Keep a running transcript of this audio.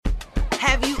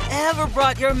Have you ever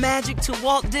brought your magic to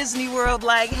Walt Disney World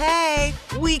like, hey,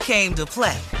 we came to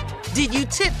play? Did you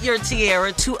tip your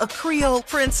tiara to a Creole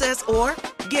princess or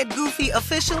get goofy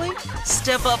officially?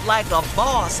 Step up like a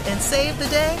boss and save the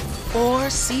day? Or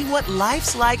see what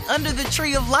life's like under the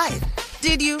tree of life?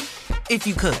 Did you? If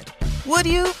you could. Would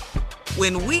you?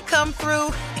 When we come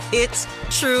through, it's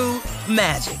true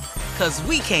magic. 'Cause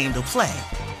we came to play.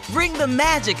 Bring the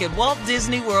magic at Walt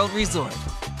Disney World Resort.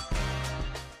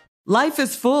 Life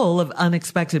is full of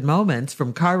unexpected moments,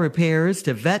 from car repairs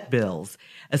to vet bills.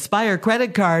 Aspire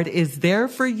Credit Card is there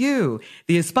for you.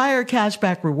 The Aspire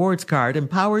Cashback Rewards Card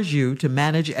empowers you to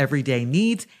manage everyday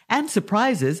needs and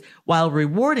surprises while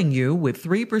rewarding you with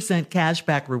 3%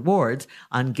 cashback rewards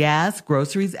on gas,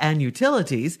 groceries, and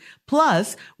utilities,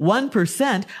 plus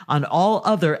 1% on all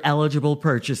other eligible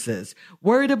purchases.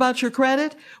 Worried about your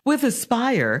credit? With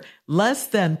Aspire, less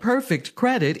than perfect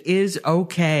credit is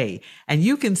okay, and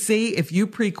you can see if you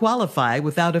pre-qualify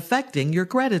without affecting your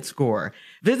credit score.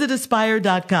 Visit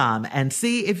Aspire.com and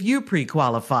see if you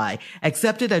pre-qualify.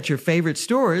 Accepted at your favorite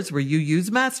stores where you use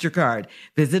MasterCard.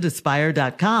 Visit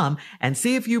Aspire.com and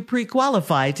see if you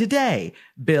pre-qualify today.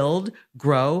 Build,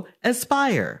 grow,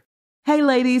 aspire. Hey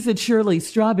ladies, it's Shirley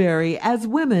Strawberry. As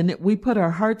women, we put our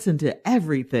hearts into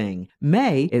everything.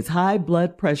 May is High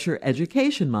Blood Pressure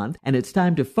Education Month, and it's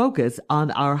time to focus on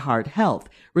our heart health.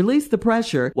 Release the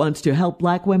Pressure wants to help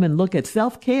Black women look at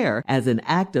self-care as an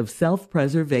act of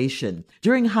self-preservation.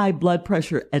 During High Blood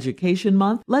Pressure Education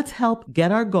Month, let's help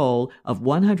get our goal of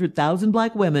 100,000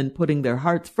 Black women putting their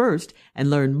hearts first and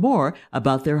learn more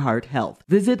about their heart health.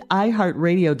 Visit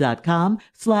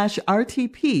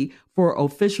iHeartRadio.com/RTP for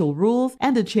official rules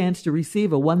and a chance to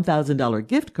receive a $1,000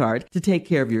 gift card to take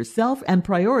care of yourself and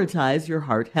prioritize your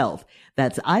heart health.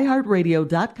 That's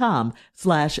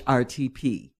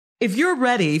iHeartRadio.com/RTP. If you're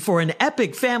ready for an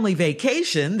epic family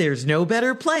vacation, there's no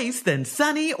better place than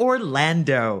sunny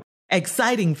Orlando.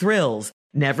 Exciting thrills,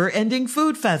 never-ending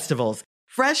food festivals,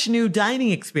 fresh new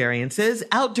dining experiences,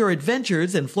 outdoor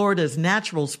adventures in Florida's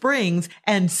natural springs,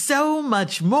 and so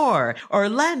much more.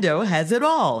 Orlando has it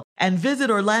all. And Visit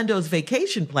Orlando's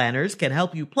vacation planners can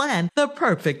help you plan the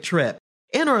perfect trip.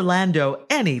 In Orlando,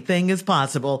 anything is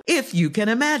possible if you can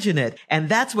imagine it. And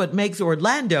that's what makes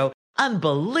Orlando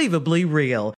unbelievably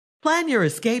real. Plan your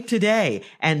escape today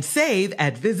and save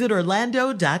at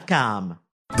visitorlando.com.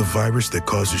 The virus that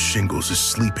causes shingles is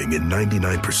sleeping in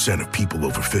 99% of people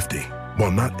over 50.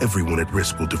 While not everyone at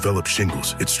risk will develop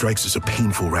shingles, it strikes as a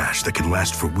painful rash that can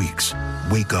last for weeks.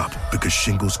 Wake up, because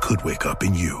shingles could wake up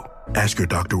in you. Ask your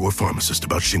doctor or pharmacist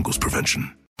about shingles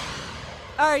prevention.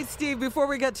 All right, Steve, before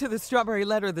we get to the strawberry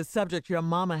letter, the subject, your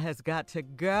mama has got to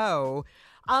go.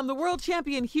 The world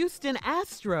champion Houston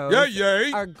Astros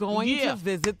are going to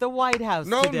visit the White House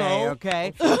today,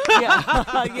 okay?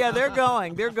 Yeah, they're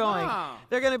going. They're going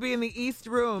to be in the East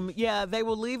Room. Yeah, they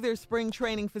will leave their spring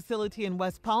training facility in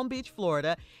West Palm Beach,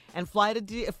 Florida, and fly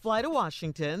to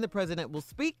Washington. The president will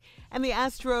speak, and the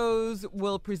Astros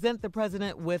will present the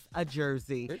president with a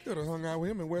jersey. They could have hung out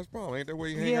with him in West Palm. Ain't that where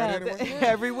you hang out anyway?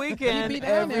 Every weekend,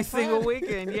 every single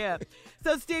weekend, yeah.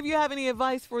 So, Steve, you have any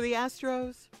advice for the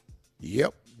Astros?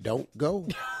 Yep, don't go.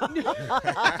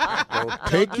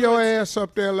 Take your ass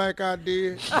up there like I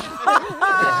did. The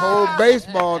whole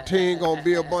baseball team gonna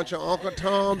be a bunch of Uncle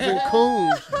Toms and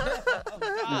Coons.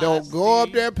 Don't go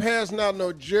up there passing out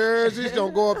no jerseys.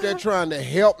 Don't go up there trying to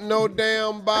help no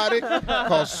damn body,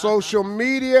 because social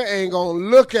media ain't gonna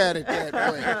look at it that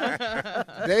way.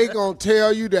 They gonna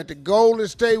tell you that the Golden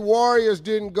State Warriors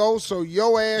didn't go, so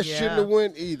your ass shouldn't have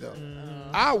went either.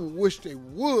 I wish they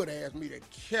would ask me to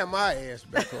carry my ass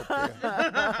back up there.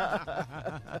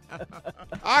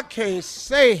 I can't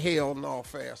say hell no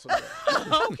fast enough.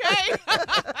 Okay.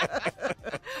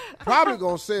 Probably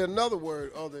gonna say another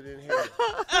word other than hell.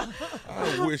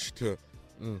 I wish to.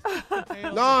 No,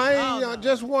 I ain't.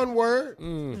 Just one word.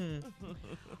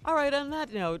 All right, on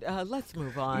that note, let's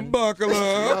move on. Buckle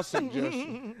up.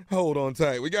 Suggestion. Hold on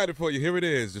tight. We got it for you. Here it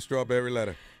is, the strawberry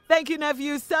letter. Thank you,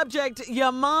 nephew. Subject,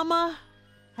 your mama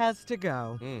has to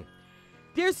go.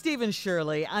 Dear Stephen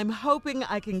Shirley, I'm hoping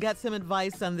I can get some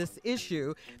advice on this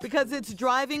issue because it's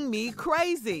driving me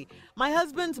crazy. My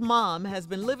husband's mom has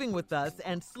been living with us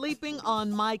and sleeping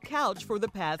on my couch for the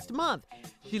past month.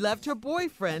 She left her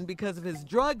boyfriend because of his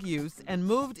drug use and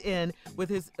moved in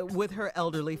with her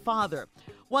elderly father.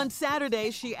 One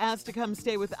Saturday, she asked to come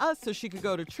stay with us so she could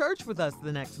go to church with us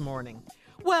the next morning.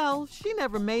 Well, she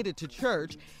never made it to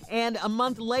church, and a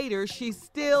month later, she's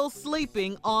still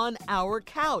sleeping on our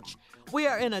couch. We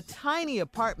are in a tiny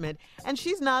apartment, and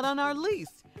she's not on our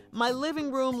lease. My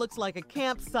living room looks like a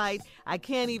campsite. I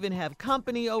can't even have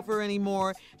company over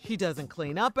anymore. She doesn't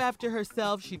clean up after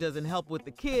herself. She doesn't help with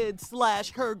the kids /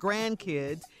 her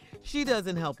grandkids. She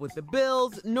doesn't help with the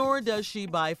bills, nor does she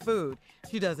buy food.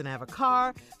 She doesn't have a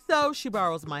car, so she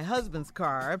borrows my husband's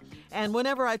car. And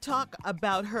whenever I talk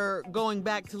about her going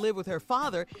back to live with her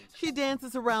father, she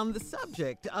dances around the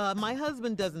subject. My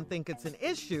husband doesn't think it's an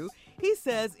issue. He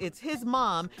says it's his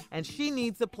mom and she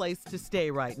needs a place to stay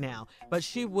right now, but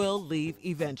she will leave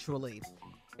eventually.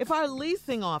 If our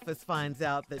leasing office finds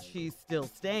out that she's still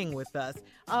staying with us,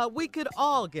 we could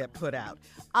all get put out.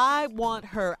 I want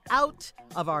her out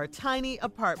of our tiny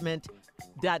apartment. ...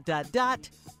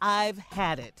 I've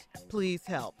had it. Please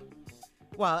help.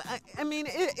 Well, I mean,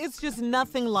 it's just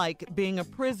nothing like being a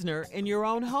prisoner in your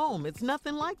own home. It's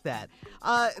nothing like that.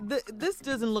 This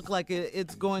doesn't look like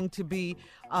it's going to be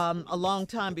a long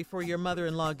time before your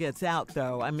mother-in-law gets out,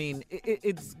 though. I mean,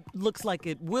 it looks like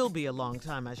it will be a long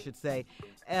time, I should say,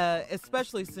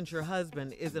 especially since your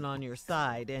husband isn't on your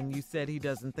side and you said he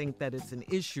doesn't think that it's an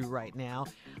issue right now.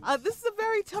 This is a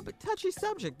very touchy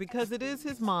subject because it is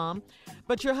his mom,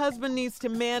 but your husband needs to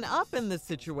man up in this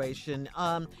situation.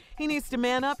 He needs to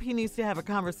man up. He needs to have a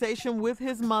conversation with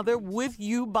his mother, with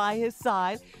you by his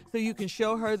side, so you can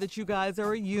show her that you guys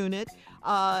are a unit.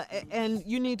 And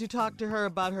you need to talk to her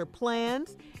about her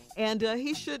plans. And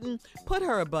he shouldn't put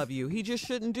her above you. He just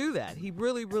shouldn't do that. He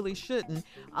really, really shouldn't.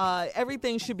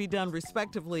 Everything should be done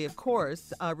respectively, of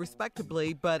course,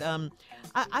 respectably. But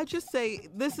I just say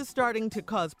this is starting to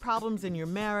cause problems in your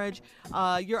marriage.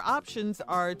 Your options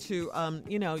are to,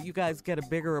 you guys get a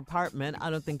bigger apartment. I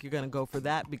don't think you're going to go for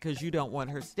that because you don't want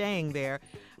her staying there.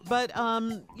 But,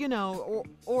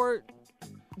 or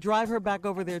drive her back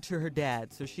over there to her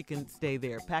dad so she can stay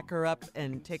there. Pack her up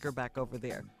and take her back over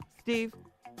there. Steve?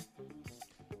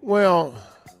 Well,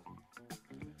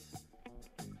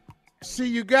 see,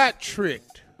 you got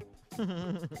tricked.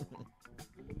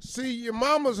 See, your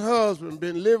mama's husband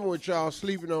been living with y'all,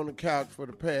 sleeping on the couch for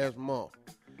the past month.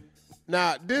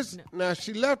 Now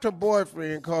she left her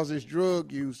boyfriend cause his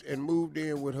drug use and moved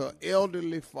in with her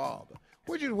elderly father,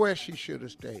 which is where she should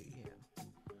have stayed.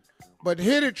 But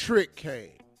here the trick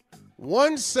came.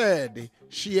 One Saturday,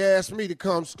 she asked me to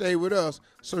come stay with us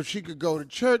so she could go to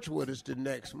church with us the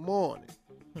next morning.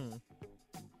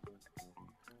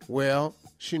 Well,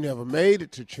 she never made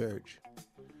it to church.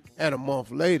 And a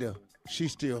month later,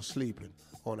 she's still sleeping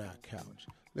on our couch.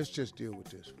 Let's just deal with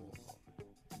this for a moment.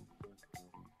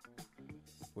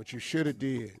 What you should have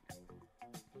did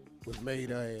was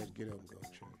made her ass get up and go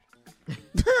to church.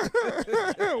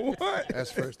 What?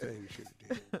 That's the first thing you should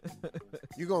have did.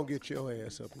 You're going to get your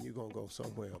ass up and you're going to go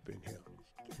somewhere up in here.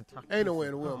 Ain't no way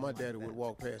in the world my daddy would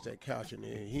walk past that couch and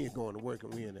then he ain't going to work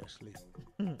and we in there sleep.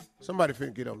 Somebody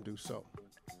finna get up and do something.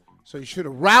 So you should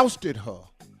have rousted her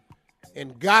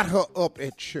and got her up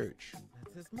at church.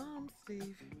 That's his mom,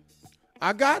 Steve.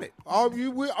 I got it.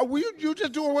 You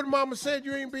just doing what mama said?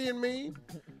 You ain't being mean?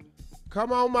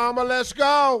 Come on, mama, let's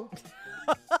go.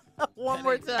 One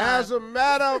more time. As a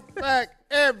matter of fact,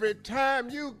 every time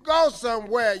you go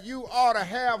somewhere, you ought to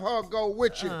have her go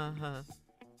with you. Uh-huh.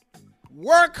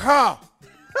 Work her.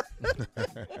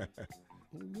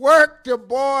 Work the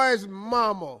boy's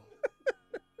mama.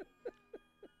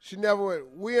 She never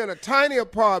went. We're in a tiny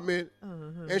apartment,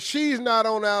 and she's not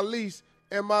on our lease,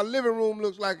 and my living room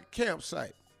looks like a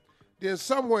campsite. Then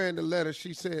somewhere in the letter,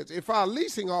 she says, if our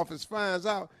leasing office finds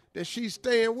out that she's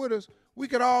staying with us, we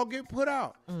could all get put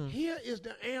out. Here is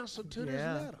the answer to this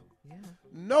letter. Yeah.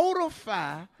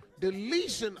 Notify the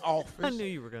leasing office. I knew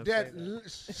you were going to say that.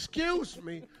 Excuse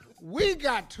me, we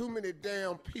got too many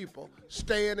damn people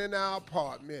staying in our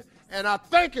apartment, and I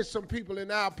think it's some people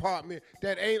in our apartment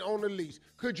that ain't on the lease.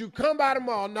 Could you come by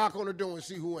tomorrow, knock on the door, and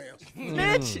see who answers?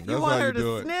 Snitch? You want her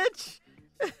to snitch?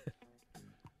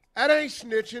 That ain't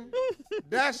snitching.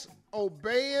 That's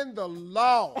obeying the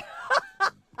law.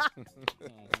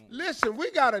 Listen, we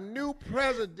got a new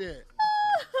president.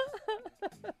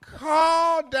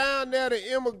 Call down there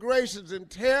to immigrations and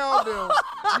tell them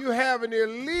you have an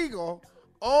illegal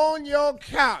on your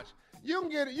couch. You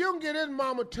can get his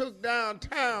mama took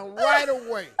downtown right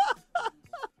away.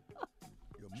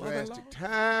 Drastic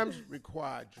times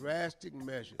require drastic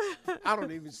measures. I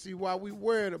don't even see why we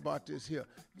worried about this here.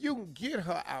 You can get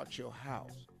her out your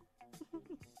house.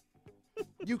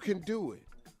 You can do it.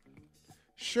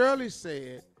 Shirley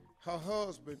said her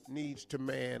husband needs to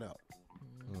man up.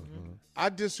 Mm-hmm. I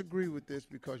disagree with this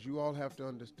because you all have to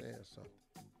understand something.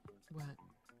 What?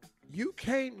 You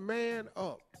can't man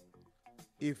up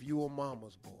if you a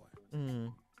mama's boy.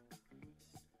 Mm.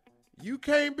 You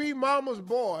can't be mama's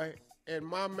boy and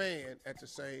my man at the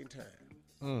same time.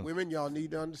 Women, y'all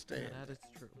need to understand. That is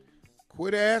true.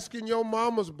 Quit asking your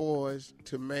mama's boys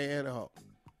to man up.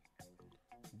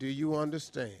 Do you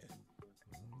understand?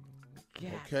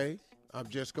 Okay? I'm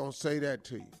just going to say that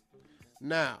to you.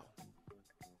 Now,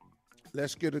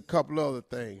 let's get a couple other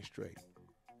things straight.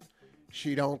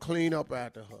 She don't clean up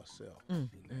after herself.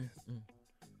 Then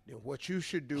what you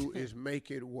should do is make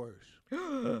it worse.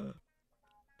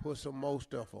 Put some more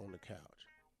stuff on the couch.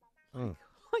 Like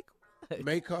what?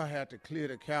 Make her have to clear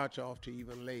the couch off to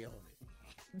even lay on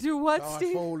it. Do what, Start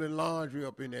Steve? folding laundry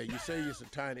up in there. You say it's a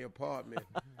tiny apartment.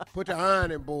 Put the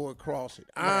ironing board across it.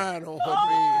 Iron on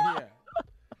her bed.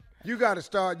 You got to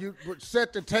start.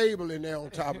 Set the table in there on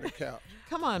top of the couch.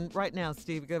 Come on, right now,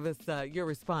 Steve. Give us your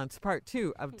response. Part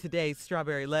 2 of today's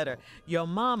Strawberry Letter. Your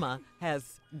mama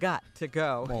has got to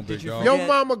go. Come on, Did big you dog. forget? Your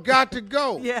mama got to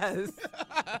go. Yes.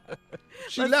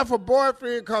 She left her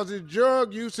boyfriend because his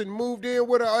drug use and moved in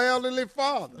with her elderly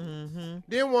father.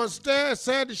 Then one sad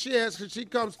that she asked could she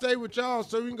come stay with y'all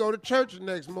so we can go to church the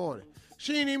next morning.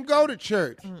 She didn't even go to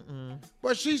church.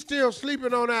 But she's still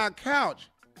sleeping on our couch.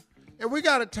 And we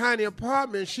got a tiny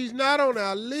apartment. She's not on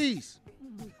our lease.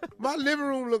 My living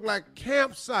room looked like a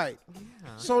campsite.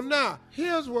 So now,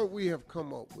 here's what we have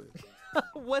come up with.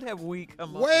 What have we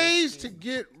come up Ways to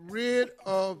get rid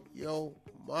of your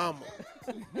mama.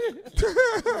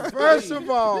 First of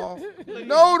all,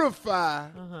 notify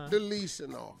the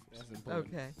leasing office. with?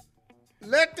 Okay.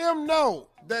 Let them know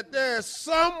that there's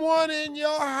someone in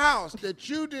your house that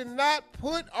you did not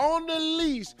put on the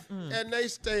lease and they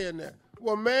stay in there.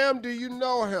 Well, ma'am, do you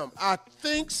know him? I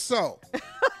think so.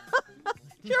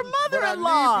 Your But I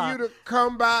mother-in-law. need for you to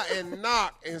come by and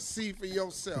knock and see for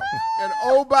yourself. And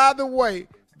oh, by the way,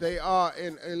 they are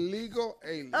an illegal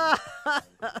alien.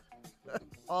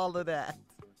 All of that.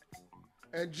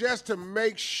 And just to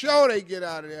make sure they get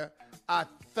out of there, I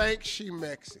think she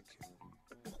Mexican.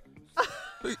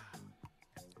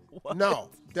 No,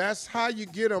 that's how you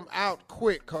get them out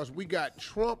quick, because we got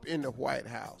Trump in the White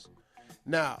House.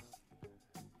 Now,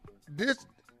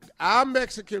 our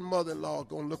Mexican mother-in-law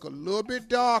going to look a little bit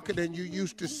darker than you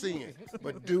used to seeing.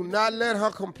 But do not let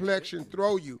her complexion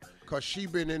throw you, because she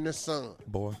been in the sun.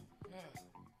 Boy.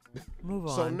 Move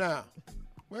on. So now,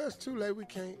 well, it's too late. We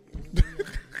can't.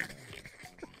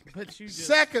 But you just...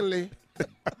 Secondly,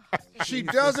 she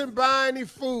doesn't buy any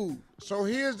food. So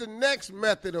here's the next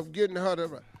method of getting her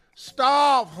to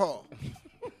starve her.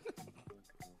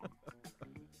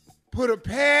 Put a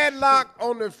padlock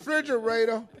on the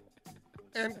refrigerator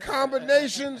and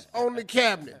combinations on the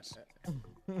cabinets.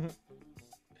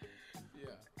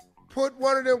 Put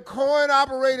one of them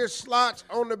coin-operated slots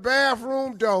on the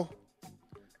bathroom door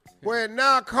where it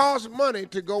now costs money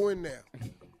to go in there.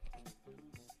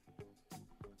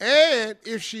 And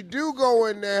if she do go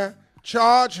in there,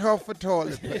 charge her for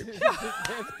toilet paper.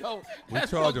 We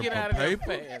charge them for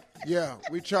paper? Yeah,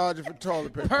 we charge her for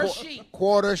toilet paper. Per sheet.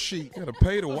 Quarter a sheet. You got to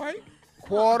pay the white?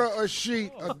 Quarter a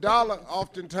sheet. $1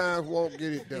 oftentimes won't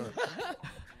get it done.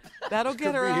 That'll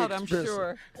get her Could be out, I'm expensive.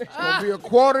 sure. It's going to be a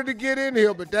quarter to get in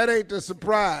here, but that ain't the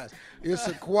surprise. It's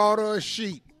a quarter a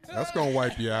sheet. That's going to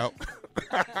wipe you out.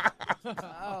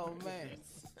 Oh, man.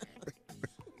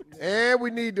 And we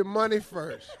need the money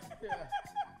first.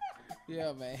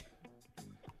 Yeah, man.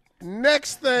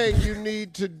 Next thing you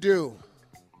need to do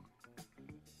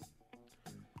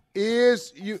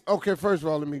is okay, first of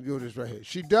all, let me do this right here.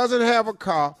 She doesn't have a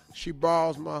car. She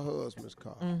borrows my husband's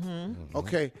car.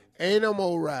 Okay, ain't no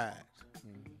more rides.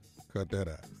 Cut that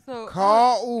out. So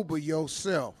Call Uber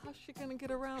yourself. how's she going to get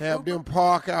around? Have Uber? them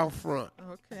park out front.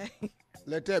 Okay.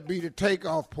 Let that be the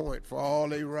takeoff point for all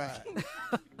they ride.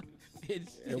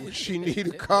 And when she need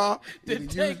a car, it'll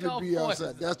usually takeoff be point.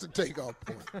 outside. That's the takeoff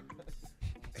point.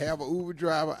 Have an Uber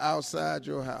driver outside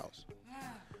your house.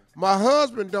 My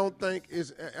husband don't think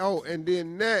it's, and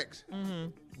then next,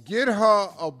 get her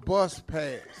a bus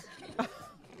pass.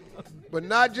 But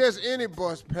not just any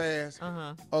bus pass,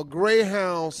 a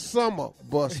Greyhound summer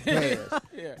bus pass.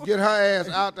 Get her ass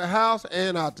out the house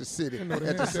and out the city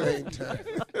at the same time.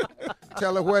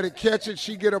 Tell her where to catch it.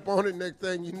 She get up on it. Next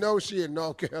thing you know, she in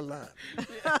North Carolina.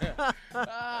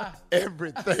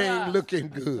 Everything looking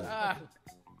good.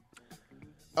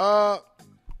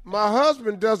 My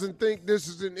husband doesn't think this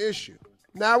is an issue.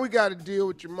 Now we got to deal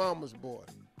with your mama's boy.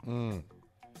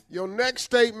 Your next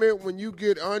statement when you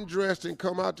get undressed and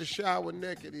come out the shower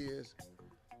naked is,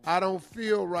 I don't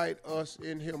feel right us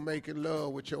in here making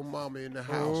love with your mama in the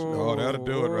house. Oh, that'll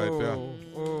do it right there.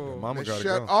 Mama And got to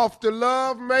shut go. off the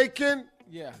love making.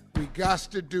 Yeah. We got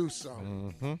to do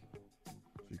something.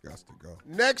 She got to go.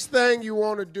 Next thing you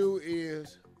want to do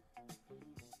is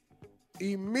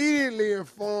immediately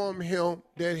inform him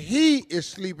that he is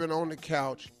sleeping on the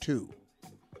couch too.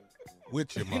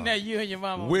 With your mama. Now you and your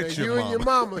mama. With Now your you mama. and your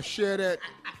mama share that,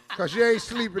 because you ain't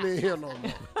sleeping in here no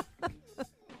more.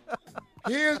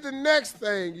 Here's the next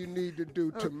thing you need to do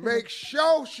to make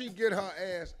sure she get her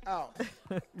ass out.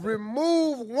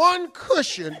 Remove one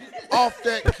cushion off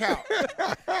that couch.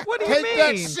 What do you Take mean?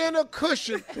 that center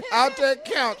cushion out that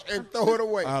couch and throw it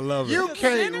away. I love it. You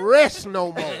can't rest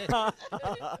no more.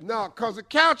 No, because the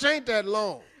couch ain't that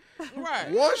long. Right.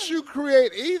 Once you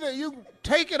create, either you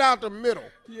take it out the middle.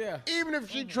 Yeah. Even if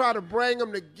she try to bring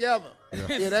them together,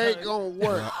 it ain't going to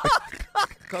work.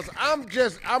 Because I'm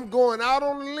going out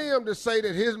on a limb to say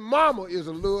that his mama is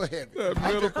a little heavy. That I'm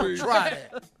middle just going piece. to try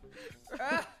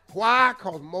that. Why?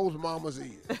 Because most mamas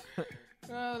is.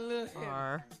 Look here.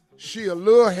 Are. She a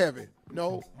little heavy.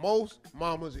 No, most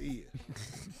mamas is.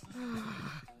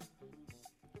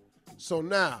 So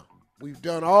now, we've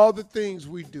done all the things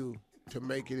we do to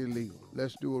make it illegal.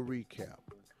 Let's do a recap.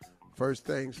 First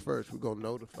things first, we're going to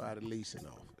notify the leasing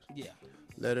office. Yeah.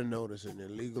 Let her know there's an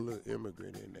illegal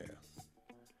immigrant in there.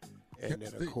 And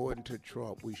that according to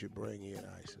Trump, we should bring in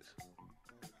ISIS.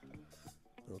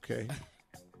 Okay?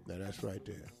 Now that's right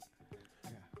there.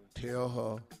 Tell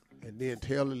her, and then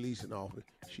tell the leasing office,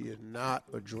 she is not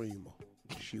a dreamer.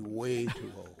 She way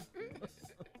too old.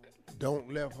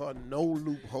 Don't let her no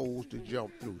loopholes to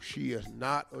jump through. She is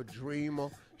not a dreamer.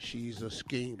 She's a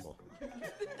schemer.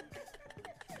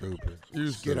 Stupid. You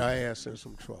Get stupid. her ass in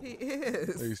some trouble. He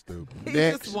is. He's stupid. He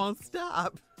Next. just won't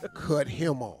stop. Cut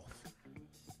him off.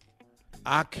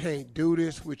 I can't do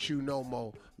this with you no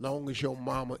more, long as your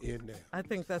mama in there. I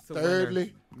think that's a winner.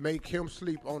 Thirdly, make him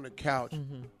sleep on the couch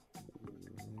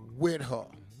with her.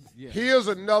 Yeah. Here's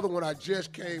another one I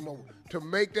just came over to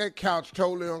make that couch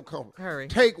totally uncomfortable. Hurry.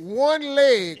 Take one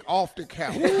leg off the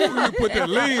couch Ooh, you put that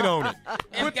lean on it.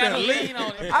 Put that lean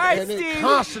on it. All right, and it Steve.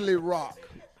 constantly rock.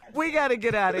 We got to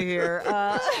get out of here.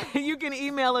 You can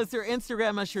email us or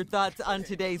Instagram us your thoughts on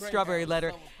today's Strawberry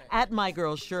Letter at My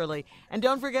Girl Shirley. And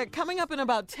don't forget, coming up in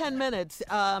about 10 minutes,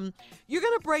 you're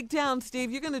going to break down,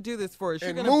 Steve. You're going to do this for us.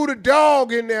 You're And gonna, move the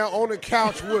dog in there on the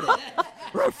couch with her.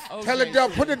 Tell the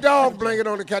dog, put the dog blanket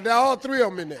on the couch. There are all three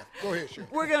of them in there. Go ahead, Shirley.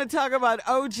 We're going to talk about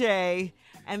OJ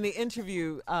and the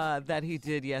interview that he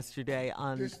did yesterday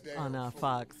on This damn fool.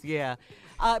 Fox. Yeah.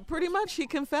 Pretty much he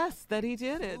confessed that he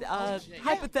did it.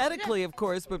 Hypothetically, of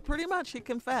course, but pretty much he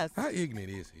confessed. How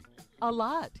ignorant is he? A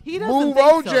lot. He doesn't Move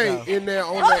think so, OJ though. in there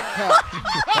on that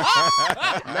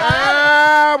couch.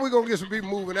 Nah, we're going to get some people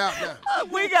moving out now.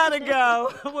 We got to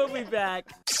go. We'll be back.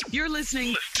 You're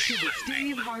listening to the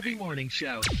Steve Harvey Morning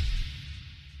Show.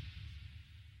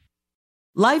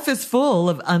 Life is full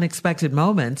of unexpected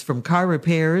moments, from car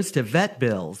repairs to vet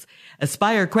bills.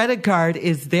 Aspire Credit Card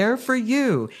is there for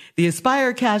you. The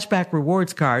Aspire Cashback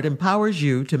Rewards Card empowers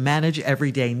you to manage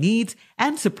everyday needs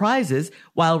and surprises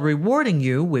while rewarding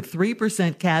you with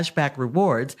 3% cashback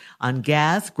rewards on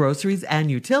gas, groceries, and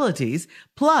utilities,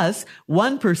 plus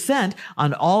 1%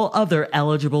 on all other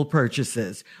eligible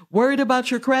purchases. Worried about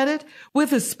your credit?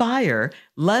 With Aspire,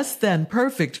 less than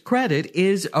perfect credit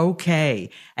is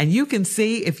okay. And you can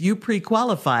see if you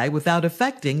pre-qualify without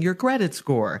affecting your credit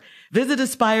score. Visit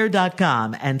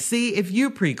Aspire.com and see if you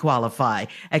pre-qualify.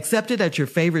 Accepted at your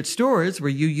favorite stores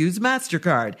where you use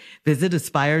MasterCard. Visit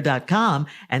Aspire.com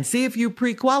and see if you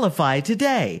pre-qualify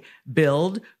today.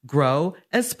 Build, grow,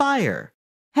 aspire.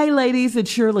 Hey ladies,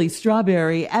 it's Shirley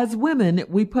Strawberry. As women,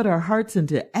 we put our hearts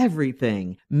into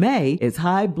everything. May is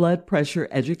High Blood Pressure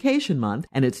Education Month,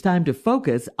 and it's time to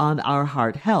focus on our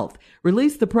heart health.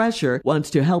 Release the Pressure wants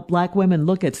to help Black women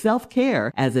look at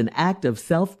self-care as an act of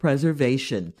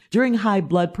self-preservation. During High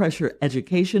Blood Pressure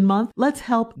Education Month, let's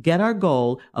help get our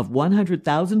goal of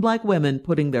 100,000 Black women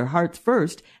putting their hearts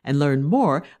first and learn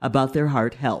more about their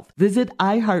heart health. Visit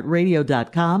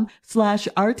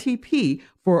iHeartRadio.com/RTP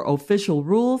for official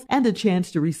rules and a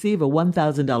chance to receive a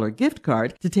 $1,000 gift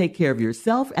card to take care of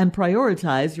yourself and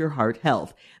prioritize your heart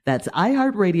health. That's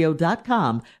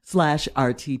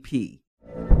iHeartRadio.com/RTP.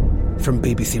 From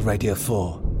BBC Radio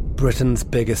 4, Britain's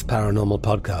biggest paranormal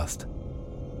podcast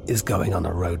is going on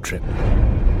a road trip.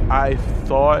 I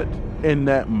thought in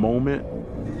that moment,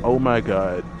 oh my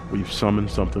God, we've summoned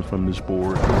something from this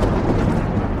board.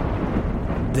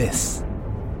 This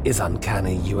is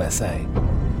Uncanny USA.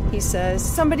 He says,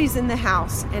 somebody's in the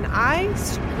house, and I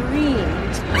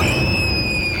screamed.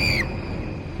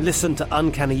 Listen to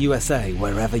Uncanny USA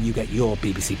wherever you get your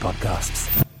BBC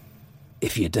podcasts,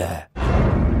 if you dare.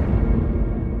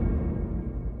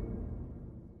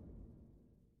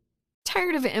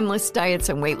 Tired of of endless diets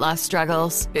and weight loss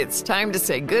struggles? It's time to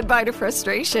say goodbye to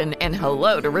frustration and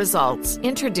hello to results.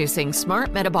 Introducing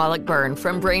Smart Metabolic Burn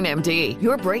from BrainMD,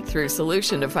 your breakthrough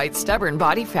solution to fight stubborn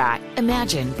body fat.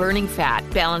 Imagine burning fat,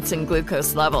 balancing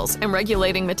glucose levels, and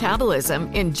regulating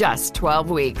metabolism in just 12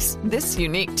 weeks. This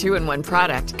unique 2-in-1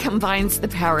 product combines the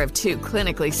power of 2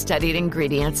 clinically studied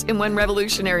ingredients in one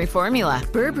revolutionary formula.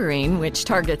 Berberine, which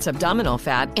targets abdominal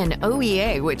fat, and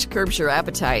OEA, which curbs your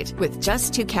appetite. With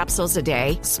just 2 capsules a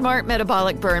day, Smart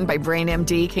Metabolic Burn by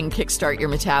BrainMD can kickstart your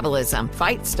metabolism,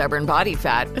 fight stubborn body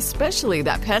fat, especially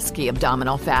that pesky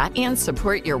abdominal fat, and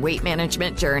support your weight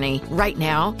management journey. Right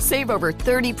now, save over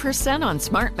 30% on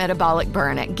Smart Metabolic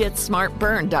Burn at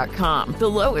GetSmartBurn.com. The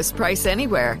lowest price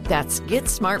anywhere. That's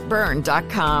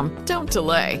GetSmartBurn.com. Don't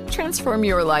delay. Transform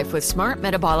your life with Smart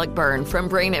Metabolic Burn from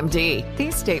BrainMD.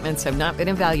 These statements have not been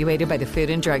evaluated by the Food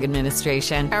and Drug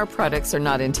Administration. Our products are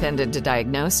not intended to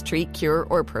diagnose, treat, cure,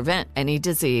 or prevent any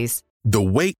disease. The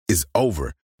wait is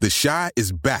over. The Chi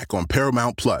is back on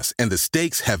Paramount Plus, and the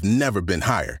stakes have never been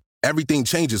higher. Everything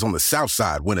changes on the South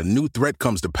Side when a new threat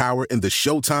comes to power in the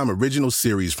Showtime original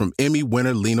series from Emmy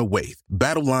winner Lena Waithe.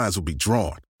 Battle lines will be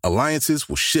drawn, alliances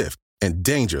will shift, and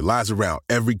danger lies around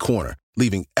every corner,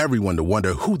 leaving everyone to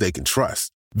wonder who they can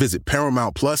trust. Visit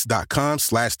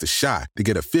ParamountPlus.com/The Chi to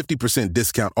get a 50%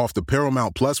 discount off the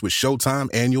Paramount Plus with Showtime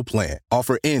annual plan.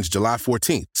 Offer ends July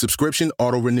 14th. Subscription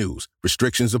auto-renews.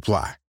 Restrictions apply.